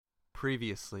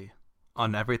Previously,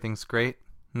 on Everything's Great,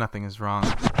 Nothing is Wrong.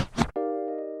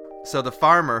 So the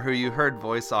farmer who you heard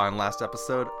voice on last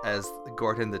episode as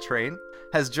Gordon the Train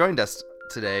has joined us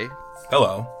today.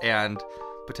 Hello. And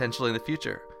potentially in the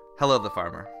future. Hello, the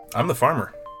farmer. I'm the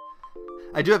farmer.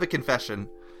 I do have a confession.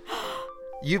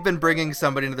 You've been bringing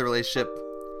somebody into the relationship.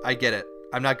 I get it.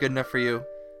 I'm not good enough for you,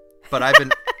 but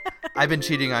I've been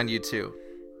cheating on you too.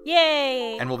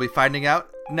 Yay! And we'll be finding out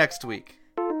next week.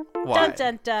 Why? Dun,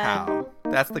 dun, dun. How?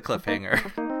 That's the cliffhanger.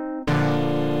 With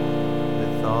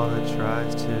all that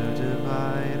tries to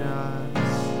divide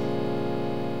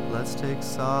us, let's take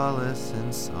solace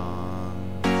in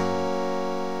song to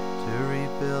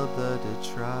rebuild the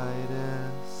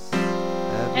detritus.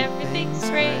 Everything's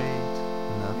great.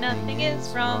 Nothing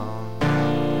is wrong.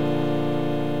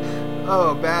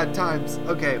 Oh, bad times.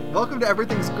 Okay, welcome to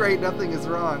Everything's Great, Nothing is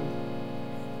Wrong.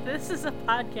 This is a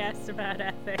podcast about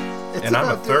ethics. And I'm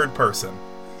a third person.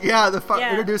 Yeah, Yeah.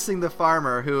 Introducing the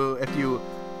farmer, who, if you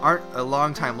aren't a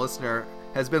long-time listener,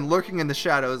 has been lurking in the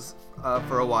shadows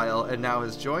for a while, and now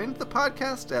has joined the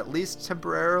podcast, at least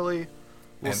temporarily.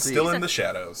 We'll see. Still in the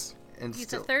shadows. And He's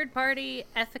still. a third-party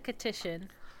ethicatician.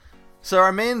 So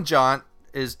our main jaunt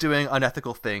is doing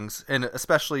unethical things, and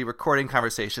especially recording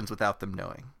conversations without them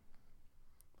knowing,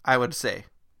 I would say.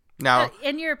 Now,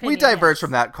 In your opinion, we diverged yes.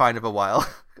 from that kind of a while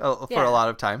for Yeah. a lot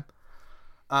of time.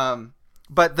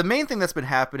 But the main thing that's been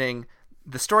happening,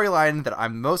 the storyline that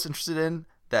I'm most interested in,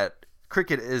 that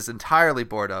Cricket is entirely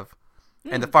bored of,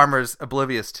 and the farmer's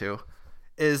oblivious to,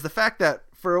 is the fact that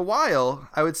for a while,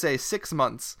 I would say 6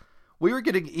 months, we were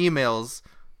getting emails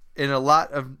in a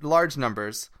lot of large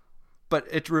numbers, but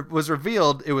it was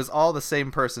revealed it was all the same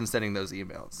person sending those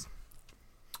emails.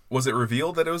 Was it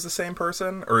revealed that it was the same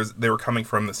person, or they were coming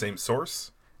from the same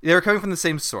source? They were coming from the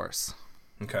same source.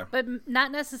 Okay. But not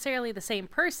necessarily the same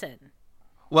person.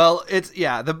 Well, it's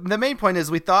the main point is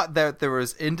we thought that there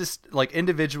was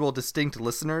individual distinct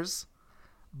listeners,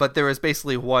 but there was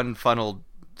basically one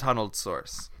tunneled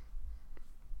source.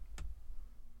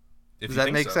 Does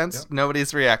that make sense? Yeah.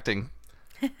 Nobody's reacting.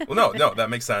 Well, no, that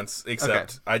makes sense.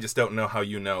 Except Okay. I just don't know how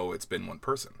you know it's been one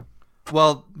person.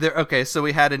 Well, so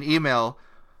we had an email.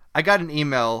 I got an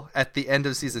email at the end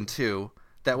of season 2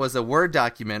 that was a Word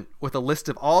document with a list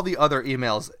of all the other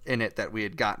emails in it that we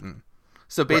had gotten.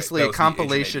 So basically that a was the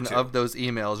compilation Agent 82. of those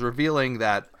emails revealing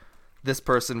that this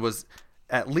person was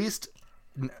at least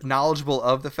knowledgeable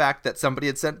of the fact that somebody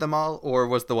had sent them all, or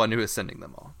was the one who was sending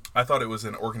them all. I thought it was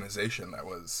an organization that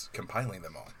was compiling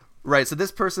them all. Right, so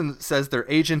this person says they're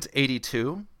Agent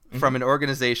 82 from an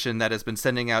organization that has been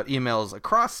sending out emails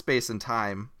across space and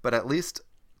time, but at least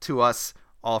to us,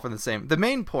 all from the same. The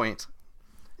main point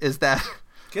is that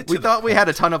we thought we had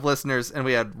a ton of listeners, and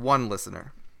we had one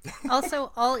listener.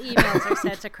 Also, all emails are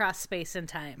sent across space and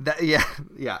time.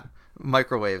 Yeah,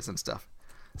 microwaves and stuff.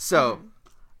 So,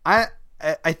 I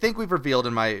think we've revealed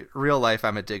in my real life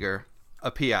I'm a digger, a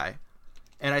PI,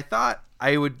 and I thought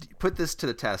I would put this to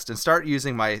the test and start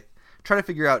using try to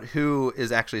figure out who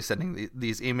is actually sending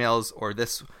these emails, or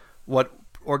what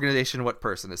organization, what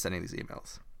person is sending these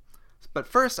emails. But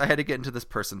first, I had to get into this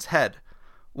person's head.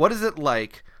 What is it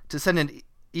like to send an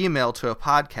email to a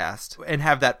podcast and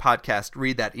have that podcast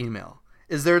read that email?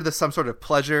 Is there some sort of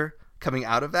pleasure coming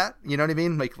out of that? You know what I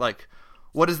mean? Like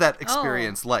what is that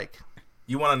experience like?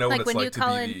 You want to know Like what it's when like you to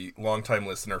call be the long-time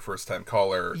listener, first-time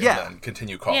caller, Yeah. and then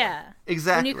continue calling. Yeah.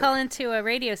 Exactly. When you call into a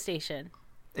radio station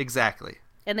Exactly.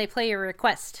 and they play your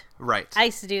request. Right. I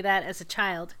used to do that as a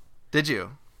child. Did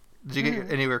you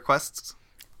get any requests?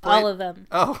 All of them.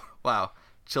 Oh, wow.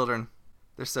 Children,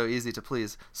 they're so easy to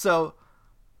please. So,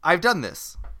 I've done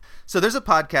this. So, there's a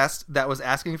podcast that was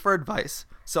asking for advice.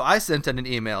 So, I sent in an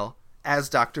email as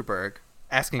Dr. Berg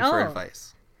asking for Oh.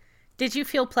 advice. Did you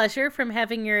feel pleasure from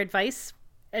having your advice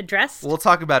addressed? We'll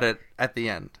talk about it at the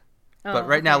end. But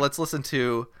right now, okay. let's listen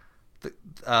to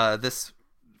this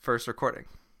first recording.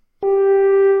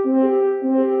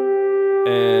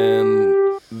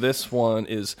 And this one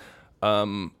is,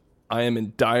 I am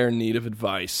in dire need of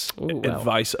advice. Ooh, wow.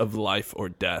 Advice of life or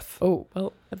death. Oh,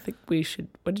 well, I think we should...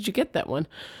 When did you get that one?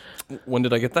 When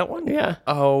did I get that one? Yeah.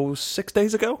 Oh, 6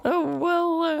 days ago? Oh,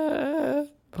 well,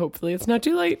 hopefully it's not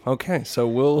too late. Okay, so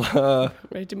we'll,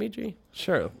 Right, Dimitri?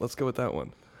 sure, let's go with that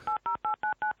one.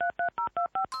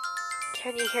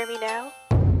 Can you hear me now?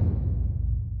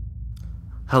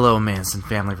 Hello, Manson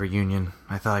Family Reunion.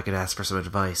 I thought I could ask for some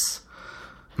advice.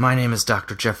 My name is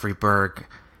Dr. Jeffrey Berg,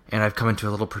 and I've come into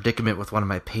a little predicament with one of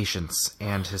my patients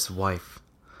and his wife.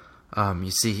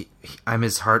 You see, I'm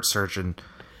his heart surgeon,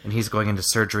 and he's going into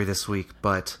surgery this week,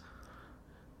 but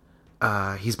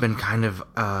he's been kind of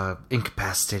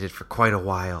incapacitated for quite a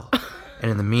while.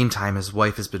 And in the meantime, his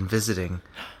wife has been visiting,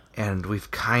 and we've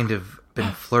kind of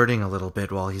been flirting a little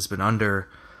bit while he's been under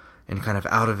and kind of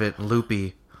out of it,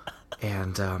 loopy.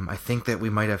 And I think that we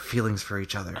might have feelings for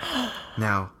each other.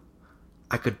 Now,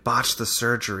 I could botch the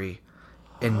surgery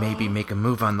and maybe make a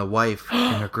move on the wife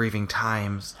in her grieving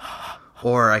times.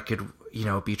 Or I could,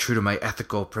 be true to my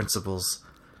ethical principles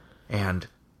and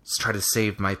try to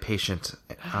save my patient.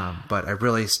 But I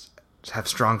really have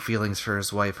strong feelings for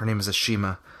his wife. Her name is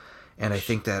Ashima. And I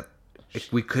think that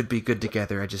we could be good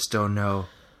together. I just don't know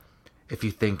if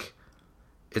you think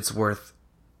it's worth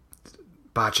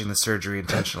botching the surgery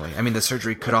intentionally. I mean, the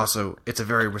surgery could also, it's a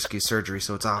very risky surgery,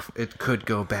 so it could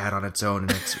go bad on its own,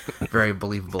 and it's very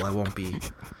believable. It won't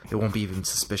be even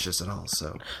suspicious at all.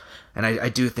 So, and I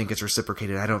do think it's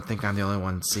reciprocated. I don't think I'm the only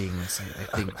one seeing this.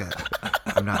 I think that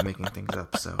I'm not making things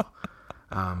up. So,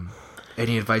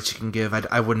 any advice you can give?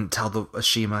 I wouldn't tell the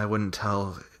Ashima, I wouldn't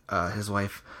tell his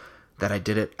wife that I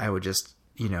did it. I would just,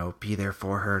 be there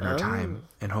for her in her time,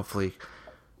 and hopefully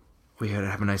we could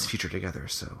have a nice future together.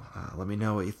 So let me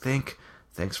know what you think.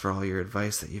 Thanks for all your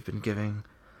advice that you've been giving,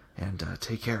 and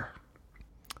take care.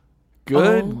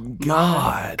 Good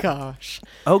God. Gosh.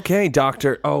 Okay,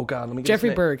 Doctor. Oh, God. Let me get Jeffrey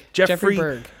his name. Berg. Jeffrey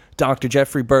Berg. Dr.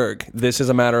 Jeffrey Berg. This is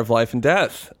a matter of life and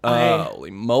death. Holy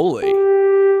moly.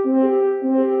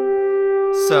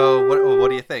 So, what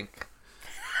do you think?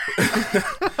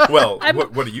 Well,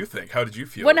 what do you think? How did you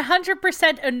feel?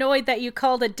 100% annoyed that you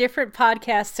called a different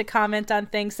podcast to comment on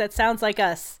things that sounds like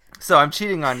us. So I'm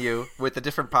cheating on you with a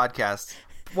different podcast.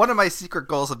 One of my secret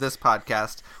goals of this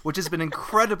podcast, which has been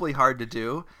incredibly hard to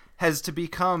do, has to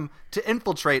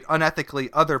infiltrate unethically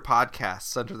other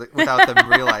podcasts without them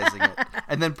realizing it,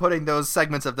 and then putting those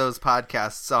segments of those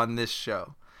podcasts on this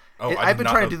show. I've been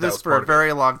trying to do this for a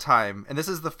very long time, and this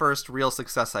is the first real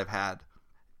success I've had.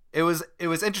 It was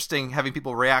interesting having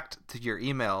people react to your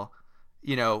email,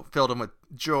 filled them with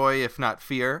joy, if not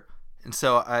fear. And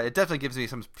so it definitely gives me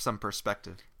some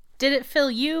perspective. Did it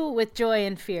fill you with joy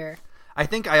and fear? I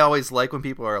think I always like when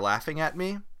people are laughing at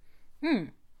me.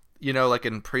 Like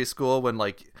in preschool when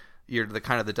you're the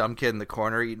kind of the dumb kid in the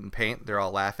corner eating paint, they're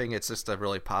all laughing. It's just a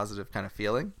really positive kind of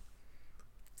feeling.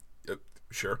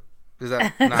 Sure. Is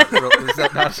that not real? Is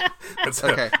that not? That's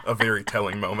okay. a very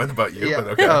telling moment about you, Yeah.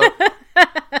 but okay.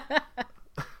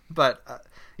 But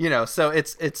so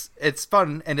it's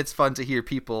fun, and it's fun to hear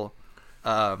people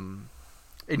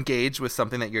engage with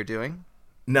something that you're doing.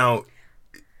 Now,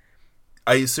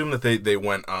 I assume that they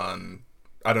went on.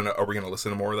 I don't know. Are we going to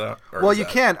listen to more of that? Well, you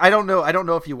can. I don't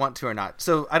know if you want to or not.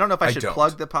 So I don't know if I should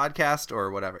plug the podcast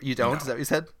or whatever. You don't? No. Is that what you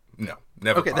said? No,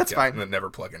 never. Okay, that's fine. Never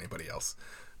plug anybody else.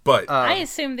 But I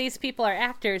assume these people are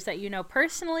actors that you know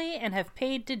personally and have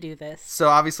paid to do this. So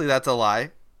obviously that's a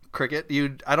lie. Cricket,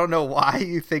 I don't know why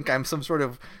you think I'm some sort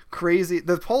of crazy.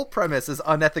 The whole premise is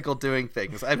unethical doing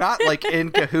things. I'm not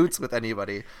in cahoots with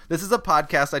anybody. This is a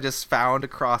podcast I just found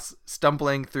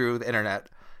stumbling through the internet,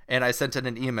 and I sent in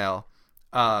an email.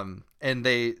 And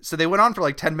they went on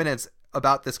for 10 minutes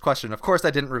about this question. Of course,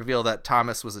 I didn't reveal that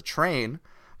Thomas was a train,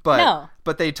 but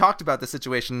they talked about the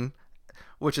situation,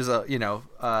 which is ad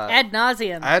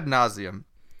nauseum. Ad nauseum.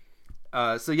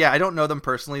 So yeah, I don't know them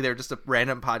personally. They're just a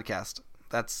random podcast.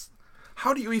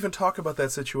 How do you even talk about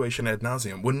that situation ad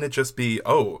nauseum? Wouldn't it just be,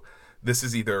 this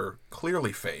is either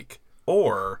clearly fake,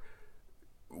 or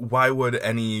why would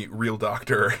any real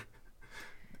doctor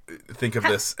think of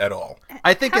this at all?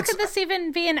 I think How could this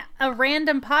even be a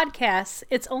random podcast?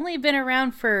 It's only been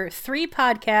around for 3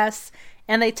 podcasts,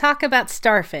 and they talk about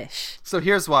starfish. So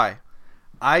here's why.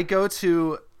 I go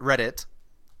to Reddit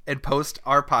and post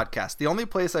our podcast. The only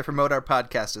place I promote our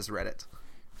podcast is Reddit.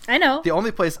 I know. The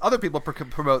only place other people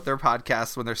promote their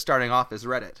podcasts when they're starting off is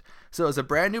Reddit. So as a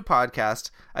brand new podcast,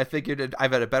 I figured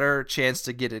I've had a better chance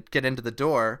to get into the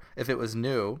door if it was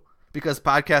new, because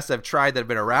podcasts I've tried that have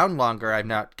been around longer, I've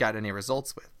not got any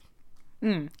results with.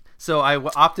 So I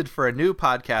opted for a new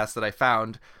podcast that I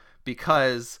found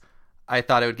because I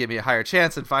thought it would give me a higher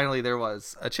chance, and finally there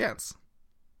was a chance.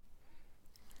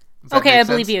 Okay, I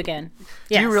believe you again.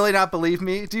 Yes. Do you really not believe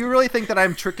me? Do you really think that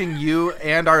I'm tricking you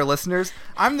and our listeners?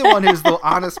 I'm the one who's the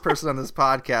honest person on this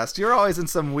podcast. You're always in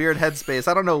some weird headspace.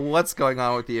 I don't know what's going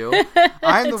on with you.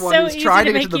 I'm the one who's trying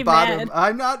to get to the bottom. Mad.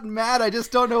 I'm not mad. I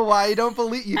just don't know why you don't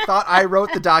believe. You thought I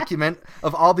wrote the document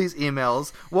of all these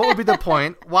emails. What would be the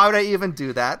point? Why would I even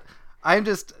do that? I'm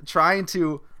just trying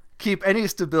to keep any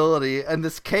stability, and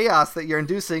this chaos that you're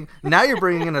inducing. Now you're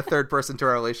bringing in a third person to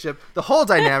our relationship. The whole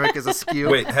dynamic is askew.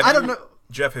 Wait, I don't know.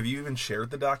 Jeff, have you even shared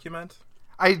the document?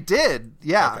 I did,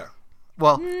 yeah. Okay.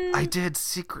 Well, I did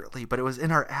secretly, but it was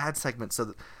in our ad segment,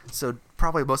 so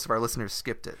probably most of our listeners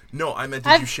skipped it. No, I meant,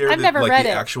 did you share I've never read the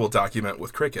it. actual document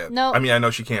with Cricket? No. I mean, I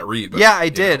know she can't read, but... Yeah, I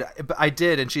you did. know. I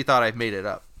did, and she thought I made it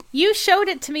up. You showed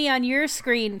it to me on your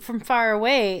screen from far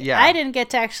away. Yeah. I didn't get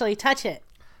to actually touch it.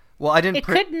 Well, I didn't. It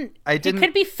couldn't. I didn't. It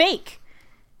could be fake.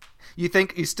 You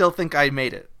still think I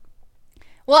made it?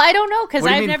 Well, I don't know because What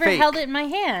do you I've mean never fake? held it in my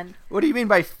hand. What do you mean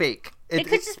by fake? It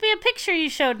could just be a picture you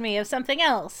showed me of something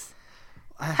else.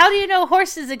 How do you know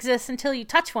horses exist until you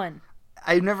touch one?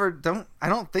 I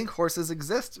don't think horses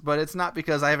exist, but it's not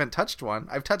because I haven't touched one.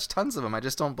 I've touched tons of them. I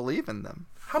just don't believe in them.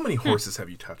 How many horses have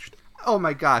you touched? Oh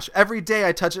my gosh! Every day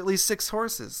I touch at least 6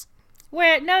 horses.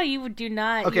 Where? No, you do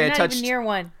not. Okay, You're I not touched- even near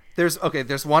one. There's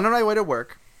one on my way to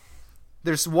work.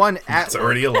 There's one at It's work.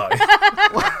 already a lie.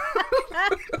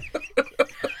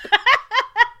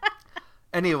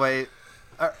 Anyway,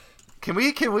 can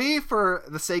we, for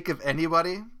the sake of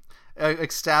anybody,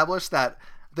 establish that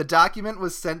the document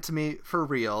was sent to me for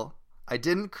real? I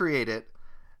didn't create it.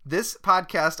 This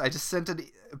podcast, I just sent a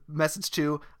message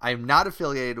to. I'm not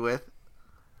affiliated with.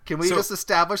 Can we So, just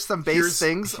establish some base here's-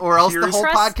 things, or else the here's- whole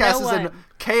Trust podcast no is in one.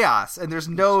 chaos and there's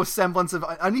no semblance of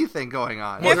anything going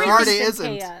on? Well, there Everything's already in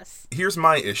isn't. chaos. Here's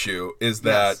my issue, is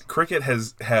that Yes. Cricket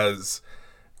has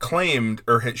claimed,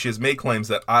 or she has made claims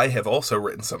that I have also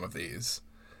written some of these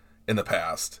in the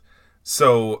past.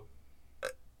 So,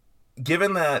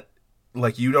 given that,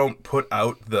 like, you don't put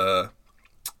out the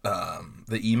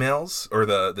emails or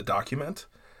the document,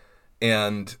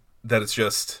 and that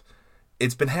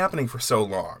it's been happening for so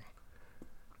long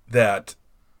that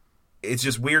it's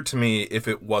just weird to me if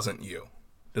it wasn't you.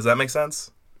 Does that make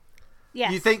sense?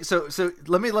 Yes. You think so? So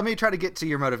let me try to get to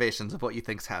your motivations of what you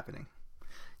think's happening.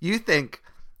 You think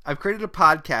I've created a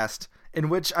podcast in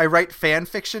which I write fan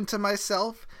fiction to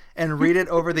myself and read it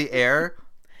over the air?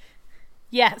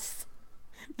 Yes.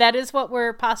 That is what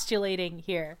we're postulating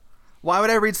here. Why would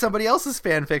I read somebody else's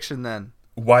fan fiction then?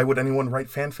 Why would anyone write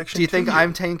fan fiction? Do you to think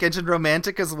I'm Tank Engine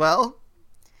romantic as well?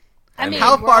 I mean,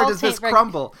 How we're far all does this Tank-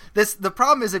 crumble? The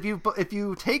problem is if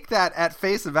you take that at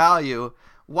face value,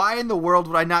 why in the world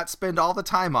would I not spend all the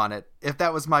time on it if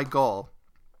that was my goal?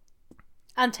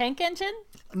 On Tank Engine?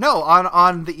 No,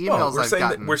 on the Well, emails I've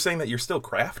gotten. we're saying that you're still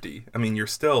crafty. I mean, you're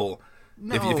still.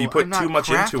 if No, you put I'm not too much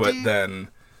into crafty. it, then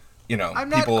I'm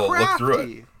not people crafty. look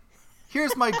through it.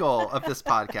 Here's my goal of this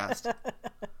podcast: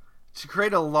 to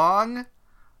create a long,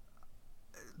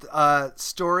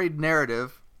 storied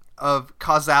narrative of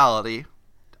causality,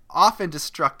 often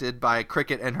destructed by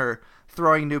Cricket and her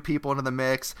throwing new people into the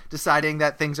mix, deciding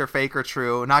that things are fake or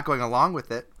true, not going along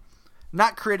with it.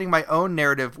 Not creating my own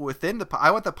narrative within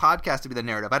I want the podcast to be the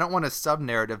narrative. I don't want a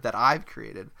sub-narrative that I've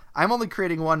created. I'm only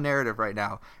creating one narrative right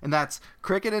now, and that's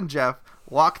Cricket and Jeff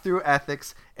walk through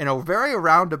ethics in a very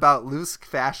roundabout, loose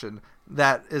fashion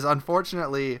that is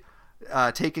unfortunately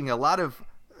taking a lot of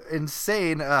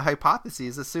insane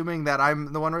hypotheses, assuming that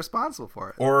I'm the one responsible for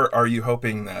it. Or are you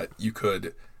hoping that you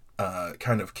could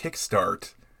kind of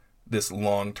kickstart this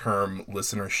long-term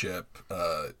listenership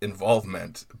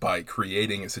involvement by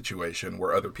creating a situation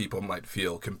where other people might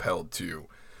feel compelled to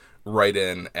write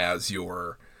in as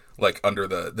your, like, under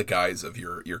the guise of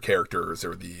your characters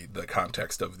or the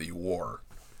context of the war?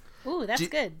 Ooh, that's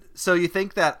good. So you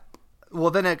think that, well,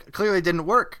 then it clearly didn't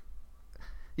work.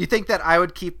 You think that I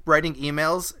would keep writing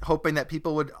emails, hoping that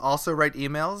people would also write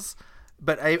emails,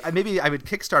 but maybe I would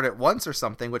kickstart it once or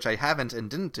something, which I haven't and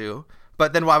didn't do.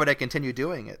 But then why would I continue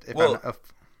doing it?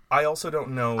 I also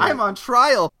don't know. I'm on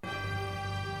trial.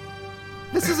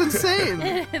 This is insane.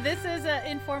 This is an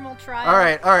informal trial.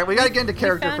 All right. We got to get into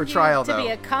character We for found trial, you to though. be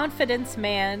a confidence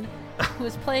man who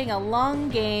is playing a long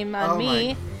game on Oh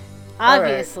me, my-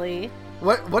 obviously.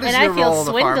 What is And I your feel role,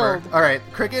 the farmer? swindled. All right,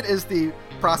 Cricket is the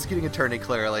prosecuting attorney.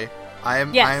 Clearly,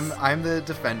 Yes. I'm the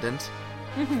defendant.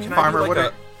 Can Farmer, I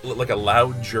be what like a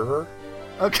loud juror?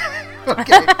 Okay.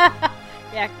 Okay.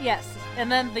 Yeah, yes.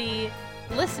 And then the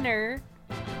listener,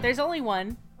 there's only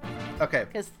one, Okay.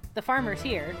 because the farmer's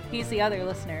here. He's the other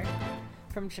listener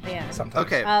from Japan. Sometimes.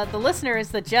 Okay. The listener is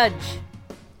the judge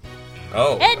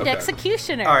Oh. and okay.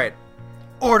 executioner. All right.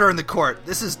 Order in the court.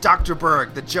 This is Dr.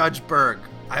 Berg, the Judge Berg.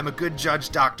 I'm a good judge,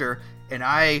 doctor, and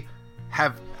I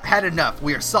have had enough.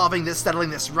 We are settling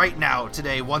this right now,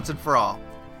 today, once and for all.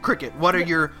 Cricket, what are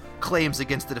your claims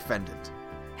against the defendant?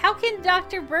 How can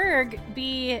Dr. Berg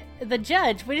be the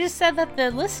judge? We just said that the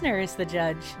listener is the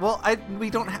judge. Well,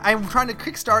 I'm trying to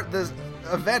kickstart this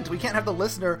event. We can't have the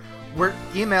listener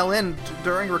email in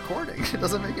during recording. It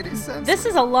doesn't make any sense. This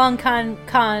is a long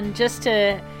con just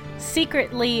to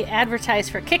secretly advertise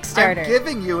for Kickstarter. I'm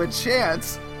giving you a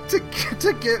chance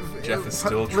to get. Jeff is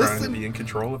still trying to be in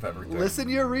control of everything. Listen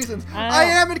to your reasons. I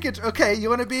am in control. Okay, you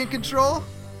want to be in control?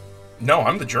 No,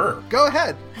 I'm the juror. Go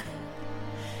ahead.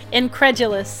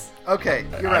 Incredulous. Okay,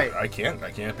 you're right. I can't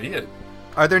be it.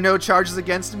 Are there no charges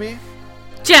against me?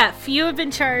 Jeff, you have been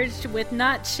charged with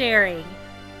not sharing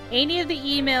any of the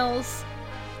emails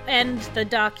and the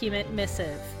document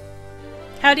missive.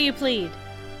 How do you plead?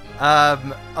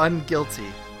 Unguilty.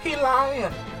 He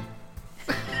lying.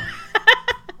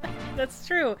 That's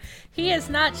true. He has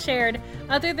not shared,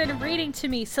 other than reading to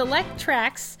me select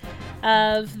tracks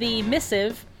of the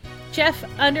missive. Jeff,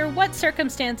 under what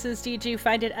circumstances did you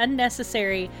find it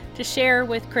unnecessary to share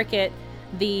with Cricket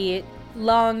the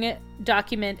long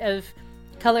document of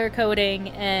color coding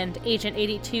and Agent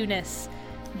 82-ness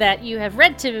that you have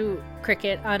read to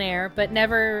Cricket on air, but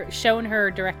never shown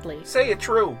her directly? Say it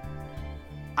true.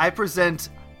 I present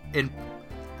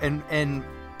in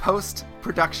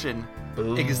post-production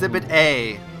Exhibit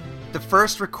A, the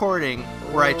first recording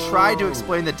where I tried to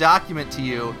explain the document to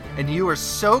you, and you were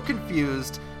so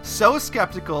confused, so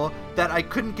skeptical, that I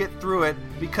couldn't get through it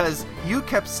because you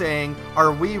kept saying,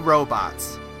 "Are we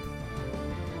robots?"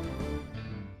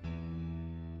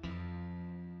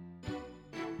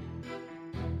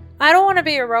 I don't want to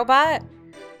be a robot.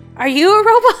 Are you a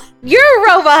robot? You're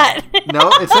a robot! No,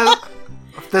 it says...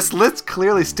 This list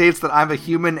clearly states that I'm a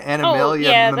human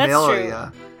animalia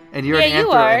mammalia, and you're an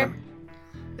anthroanim.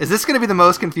 Is this going to be the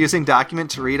most confusing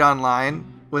document to read online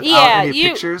without any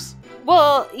pictures?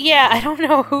 Well, yeah, I don't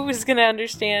know who's going to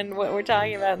understand what we're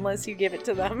talking about unless you give it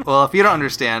to them. Well, if you don't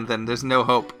understand, then there's no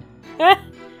hope.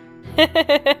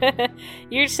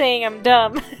 You're saying I'm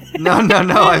dumb. No,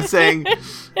 I'm saying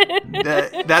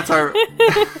that's our...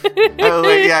 Oh,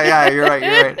 wait, yeah, you're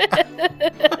right.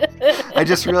 I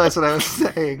just realized what I was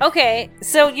saying. Okay,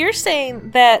 so you're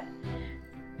saying that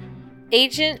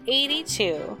Agent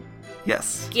 82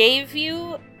 yes, gave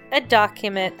you a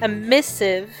document, a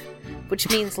missive, which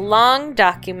means long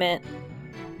document,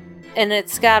 and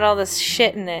it's got all this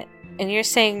shit in it, and you're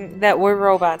saying that we're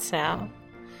robots now.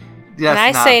 yes. And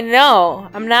I say no,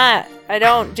 I'm not. I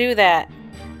don't do that.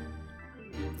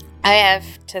 I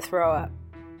have to throw up.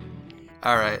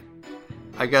 All right.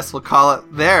 I guess we'll call it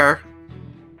there.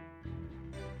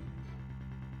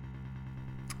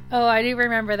 Oh, I do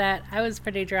remember that. I was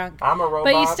pretty drunk. I'm a robot.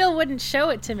 But you still wouldn't show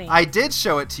it to me. I did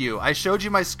show it to you. I showed you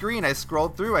my screen. I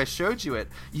scrolled through. I showed you it.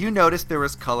 You noticed there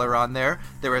was color on there.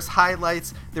 There was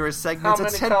highlights. There was segments. How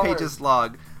It's many 10 colors? pages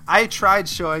long. I tried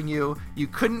showing you. You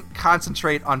couldn't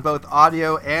concentrate on both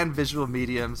audio and visual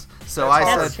mediums. So That's I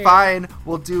hard. said, True. fine,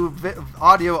 we'll do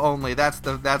audio only. That's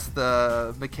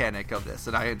the mechanic of this,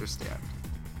 and I understand.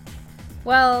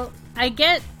 Well, I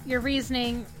get your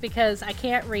reasoning because I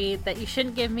can't read, that you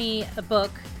shouldn't give me a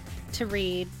book to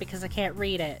read because I can't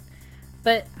read it.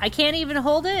 But I can't even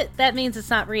hold it? That means it's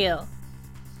not real.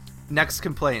 Next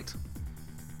complaint.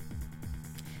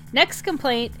 Next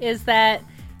complaint is that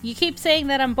you keep saying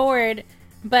that I'm bored,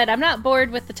 but I'm not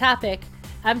bored with the topic.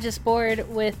 I'm just bored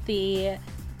with the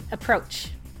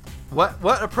approach. What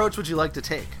approach would you like to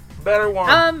take? Better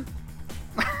one.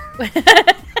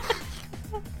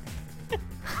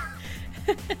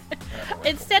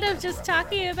 Instead of just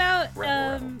talking about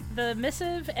the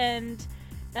missive and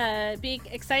being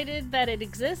excited that it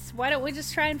exists, why don't we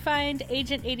just try and find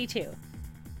Agent 82?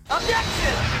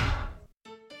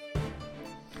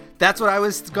 That's what I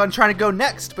was trying to go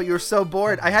next, but you were so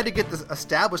bored. I had to get this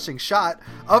establishing shot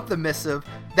of the missive.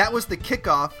 That was the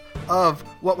kickoff of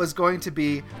what was going to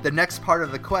be the next part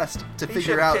of the quest to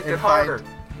figure out and find.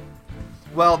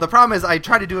 Well, the problem is I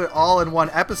tried to do it all in one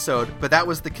episode, but that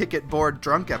was the Kick It Bored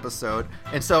Drunk episode.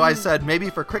 And so I said, maybe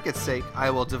for Cricket's sake,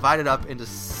 I will divide it up into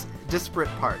disparate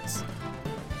parts.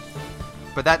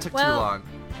 But that took too long.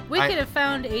 We could have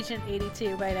found Agent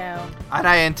 82 by now. And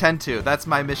I intend to. That's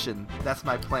my mission. That's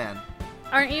my plan.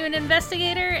 Aren't you an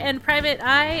investigator and private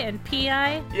eye and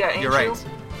PI? Yeah, ain't You're right.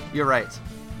 You're right.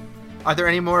 Are there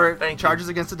any more charges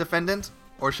against the defendant,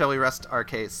 or shall we rest our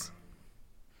case?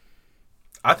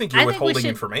 I think you're I think we withholding should-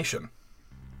 information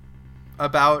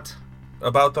About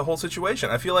about the whole situation.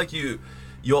 I feel like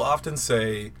you'll often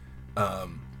say,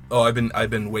 "Oh, I've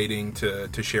been waiting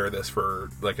to share this for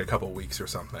like a couple weeks or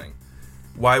something."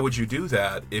 Why would you do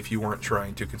that if you weren't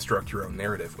trying to construct your own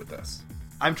narrative with this?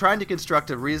 I'm trying to construct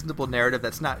a reasonable narrative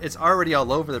that's not... It's already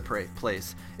all over the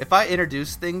place. If I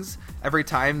introduce things every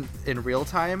time in real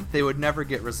time, they would never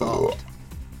get resolved.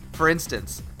 For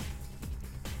instance,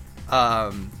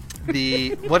 sorry,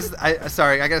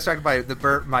 I got distracted by the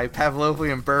burp. My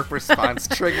Pavlovian burp response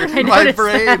triggered in my noticed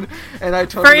brain, that. and I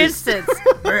totally... For instance,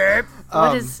 burp.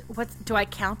 What do I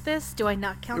count this? Do I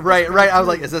not count Right, this? right. I was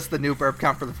like, is this the new burp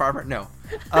count for the farmer? No.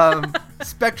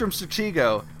 Spectrum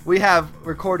Stratego, we have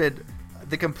recorded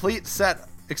the complete set,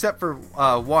 except for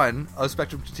one of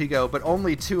Spectrum Stratego, but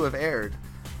only 2 have aired.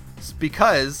 It's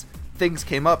because things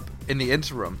came up in the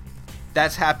interim.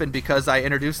 That's happened because I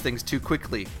introduced things too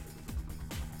quickly.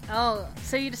 Oh,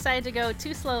 so you decided to go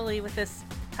too slowly with this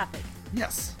topic.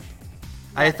 Yes.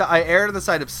 I erred on the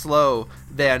side of slow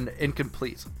than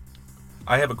incomplete.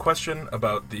 I have a question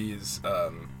about these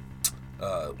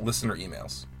listener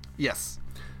emails. Yes.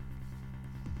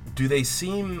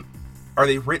 Are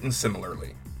they written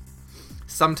similarly?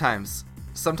 Sometimes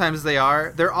they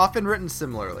are. They're often written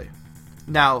similarly.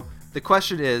 Now, the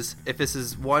question is, if this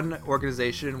is one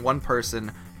organization, one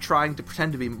person trying to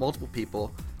pretend to be multiple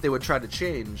people, they would try to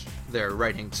change their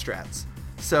writing strats.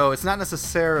 So it's not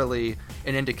necessarily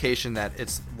an indication that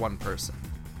it's one person.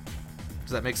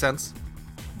 Does that make sense?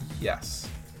 Yes.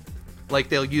 Like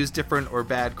they'll use different or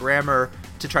bad grammar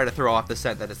to try to throw off the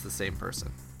scent that it's the same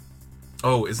person.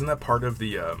 Oh, isn't that part of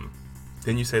the,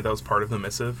 didn't you say that was part of the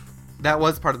missive? That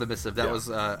was part of the missive. That Yeah. was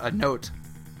a note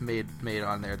made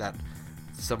on there that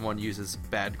someone uses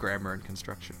bad grammar in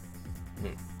construction.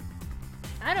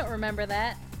 I don't remember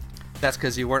that. That's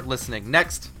because you weren't listening.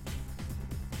 Next.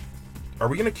 Are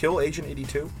we going to kill Agent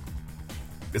 82?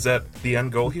 Is that the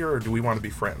end goal here, or do we want to be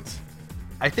friends?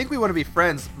 I think we want to be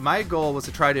friends. My goal was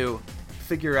to try to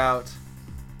figure out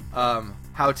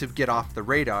how to get off the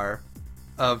radar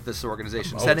of this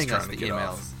organization I'm always sending us trying the to get emails.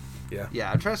 off. Yeah.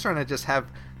 Yeah, I'm trying to just have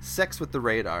sex with the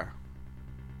radar.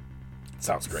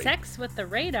 Sounds great. Sex with the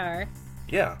radar?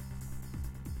 Yeah.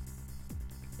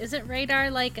 Isn't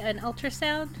radar like an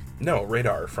ultrasound? No,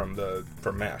 radar from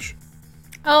MASH.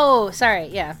 Oh, sorry,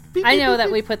 yeah. Beep, I beep, know beep, that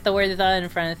beep. we put the word the in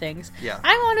front of things. Yeah.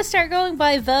 I want to start going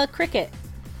by the cricket.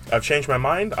 I've changed my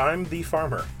mind. I'm the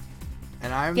farmer.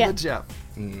 And I'm Yeah. the Jeff.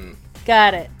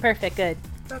 Got it. Perfect, good.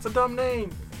 That's a dumb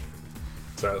name.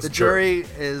 Sorry, that's The jury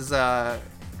is asked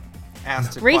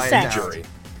to quiet Recess. down. Jury.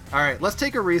 All right, let's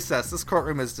take a recess. This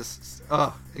courtroom is just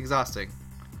exhausting.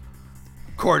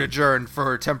 Court adjourned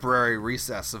for a temporary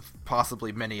recess of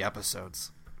possibly many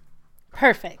episodes.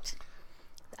 Perfect.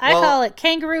 I Well- call it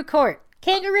kangaroo court.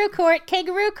 Kangaroo court,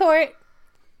 kangaroo court.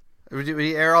 Would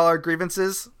we air all our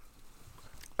grievances?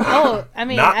 Oh, I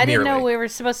mean, Not I didn't know nearly. we were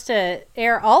supposed to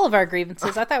air all of our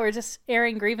grievances. I thought we were just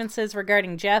airing grievances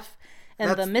regarding Jeff and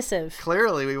That's the missive.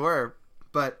 Clearly we were.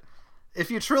 But if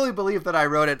you truly believe that I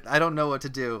wrote it, I don't know what to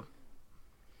do.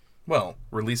 Well,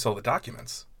 release all the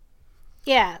documents.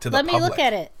 Yeah, to the let me look public.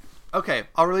 at it. Okay,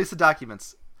 I'll release the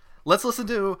documents. Let's listen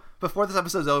to, before this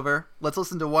episode's over, let's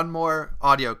listen to one more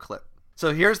audio clip.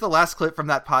 So here's the last clip from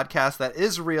that podcast that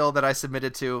is real that I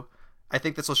submitted to. I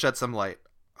think this will shed some light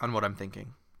on what I'm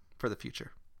thinking for the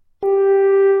future.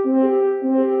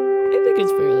 I think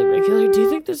it's fairly regular. Do you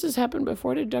think this has happened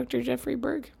before to Dr. Jeffrey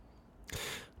Berg?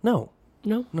 No.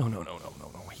 No? No.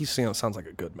 He sounds like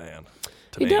a good man.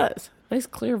 To He me. does. Nice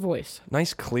clear voice.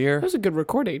 Nice, clear. That was a good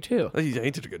recording, too. He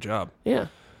did a good job. Yeah.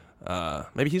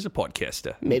 Maybe he's a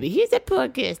podcaster. Maybe he's a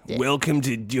podcaster. Welcome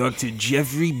to Dr.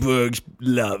 Jeffrey Berg's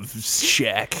Love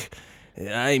Shack.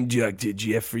 I'm Dr.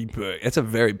 Jeffrey Berg. That's a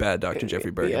very bad Dr.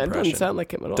 Jeffrey Berg Yeah, it impression. doesn't sound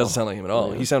like him at all. Doesn't sound like him at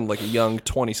all. Yeah. He sounded like a young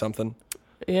 20-something,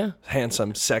 Yeah.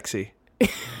 handsome, sexy.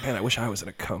 Man, I wish I was in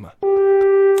a coma.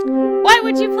 Why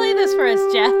would you play this for us,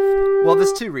 Jeff? Well,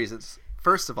 there's 2 reasons.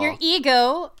 First of all, Your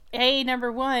ego,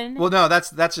 number one. well, no,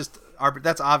 that's just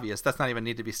that's obvious. That's not even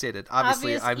need to be stated.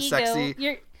 Obviously, Obvious I'm ego.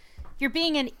 sexy. You're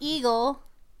being an eagle.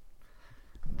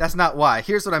 That's not why.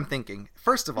 Here's what I'm thinking.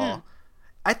 First of all,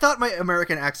 I thought my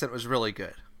American accent was really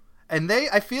good, and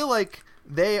I feel like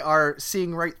they are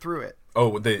seeing right through it.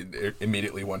 Oh, they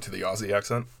immediately went to the Aussie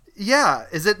accent? Yeah,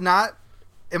 is it not?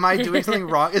 Am I doing something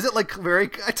wrong? Is it like very?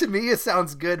 To me, it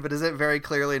sounds good, but is it very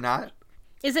clearly not?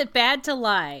 Is it bad to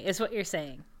lie, is what you're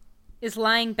saying? Is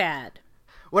lying bad?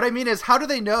 What I mean is, how do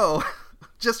they know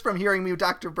just from hearing me,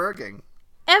 Dr. Berging?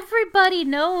 Everybody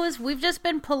knows we've just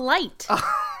been polite.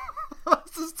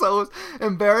 This is so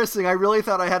embarrassing. I really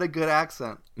thought I had a good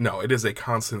accent. No, it is a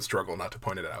constant struggle not to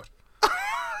point it out.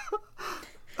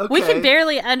 Okay. We can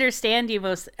barely understand you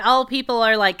most. All people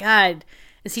are like, God,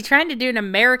 is he trying to do an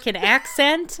American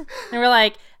accent? And we're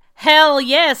like, hell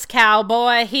yes,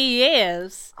 cowboy, he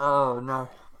is. Oh, no.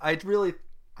 I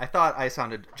thought I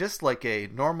sounded just like a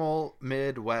normal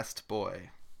Midwest boy.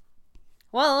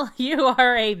 Well, you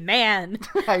are a man.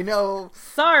 I know.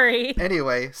 Sorry.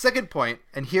 Anyway, second point,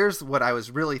 and here's what I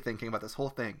was really thinking about this whole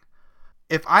thing.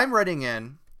 If I'm writing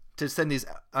in to send these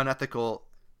unethical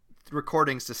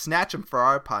recordings to snatch them for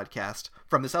our podcast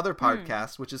from this other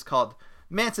podcast, which is called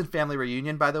Manson Family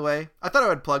Reunion, by the way. I thought I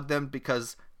would plug them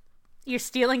because You're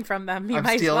stealing from them. You I'm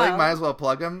might stealing. as well. Might as well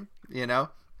plug them, you know?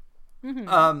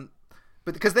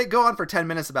 But because they go on for 10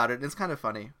 minutes about it, and it's kind of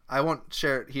funny. I won't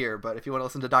share it here, but if you want to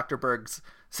listen to Dr. Berg's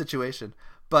situation.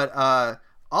 But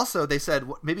also, they said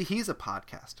maybe he's a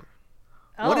podcaster.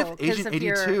 What if 'cause Agent of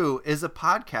 82 is a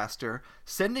podcaster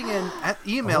sending in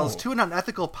emails to an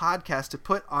unethical podcast to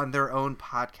put on their own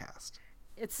podcast?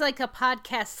 It's like a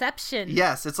podcastception.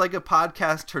 Yes, it's like a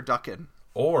podcast turducken.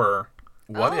 Or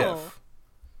what Oh. if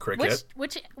Cricket?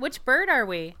 Which bird are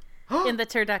we in the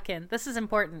turducken? This is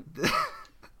important.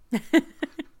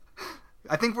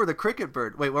 I think we're the cricket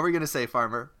bird. Wait, what were you going to say,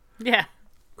 Farmer? Yeah.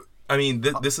 I mean,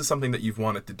 this is something that you've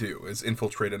wanted to do, is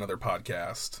infiltrate another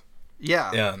podcast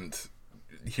Yeah. and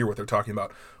hear what they're talking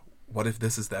about. What if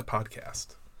this is that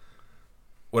podcast?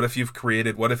 What if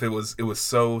it was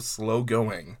so slow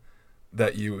going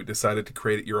that you decided to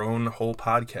create your own whole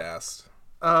podcast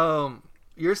You're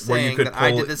where saying you could that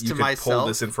I did this to pull myself?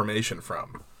 this information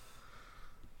from?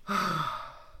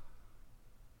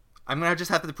 I'm going to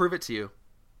just have to prove it to you.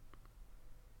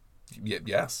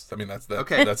 Yes. I mean, that's the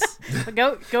Okay. That's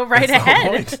Go right that's the whole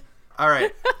ahead. point. All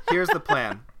right, here's the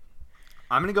plan.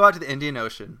 I'm going to go out to the Indian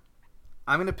Ocean.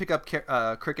 I'm going to pick up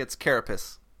Cricket's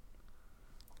carapace.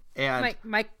 And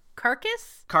My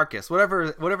carcass? carcass,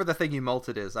 whatever the thing you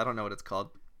molted is. I don't know what it's called.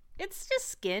 It's just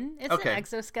skin. It's Okay. an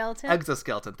exoskeleton.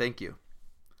 Exoskeleton, thank you.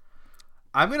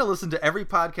 I'm going to listen to every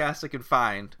podcast I can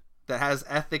find that has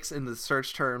ethics in the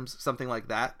search terms, something like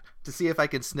that, to see if I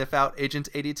can sniff out Agent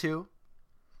 82.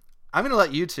 I'm going to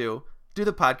let you two do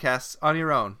the podcasts on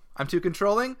your own. I'm too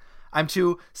controlling. I'm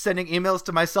too sending emails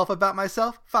to myself about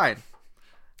myself. Fine.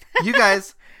 You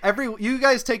guys, you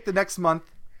guys take the next month,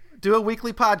 do a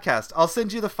weekly podcast. I'll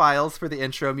send you the files for the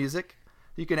intro music.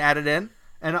 You can add it in,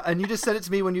 and you just send it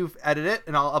to me when you've edited it,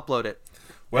 and I'll upload it.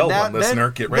 Well, And listener,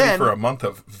 get ready then- for a month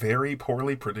of very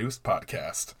poorly produced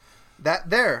podcast.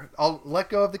 I'll let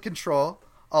go of the control.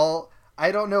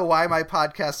 I don't know why my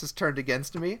podcast is turned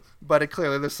against me, but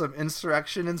clearly there's some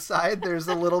insurrection inside. There's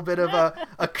a little bit of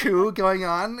a coup going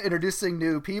on, introducing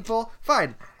new people.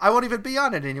 Fine. I won't even be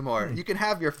on it anymore. You can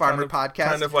have your farmer podcast,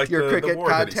 Kind of like your the cricket war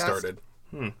podcast. that he started.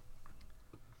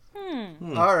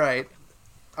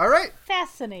 All right.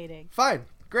 Fascinating. Fine.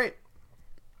 Great.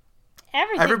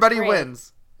 Everything's Everybody great.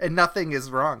 wins, and nothing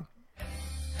is wrong.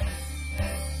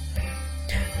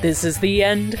 This is the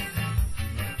end.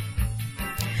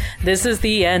 This is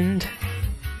the end.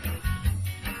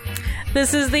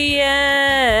 This is the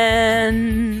end.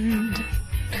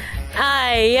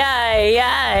 Aye, aye,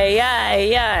 aye,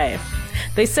 aye, aye.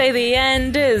 They say the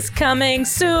end is coming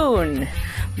soon.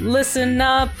 Listen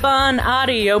up on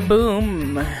Audio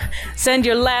Boom. Send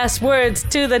your last words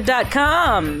to the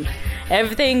 .com.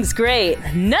 Everything's great.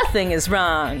 Nothing is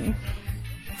wrong.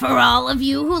 For all of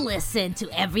you who listen to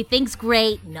Everything's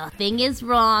Great, Nothing is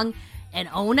Wrong, and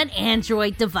own an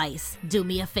Android device, do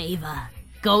me a favor.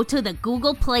 Go to the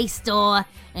Google Play Store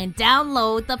and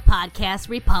download the Podcast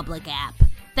Republic app.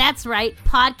 That's right,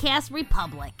 Podcast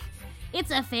Republic. It's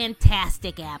a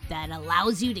fantastic app that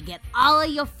allows you to get all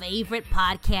of your favorite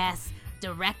podcasts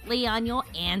directly on your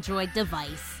Android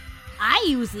device. I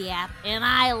use the app and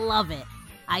I love it.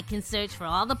 I can search for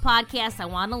all the podcasts I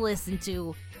want to listen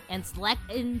to and select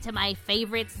into my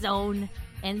favorites zone,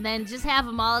 and then just have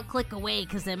them all click away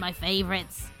because they're my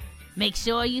favorites. Make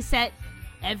sure you set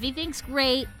Everything's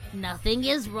Great, Nothing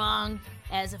is Wrong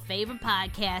as a favorite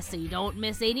podcast so you don't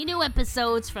miss any new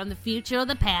episodes from the future or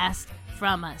the past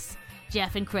from us,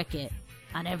 Jeff and Cricket,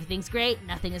 on Everything's Great,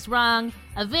 Nothing is Wrong,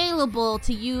 available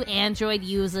to you Android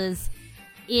users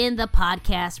in the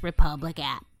Podcast Republic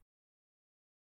app.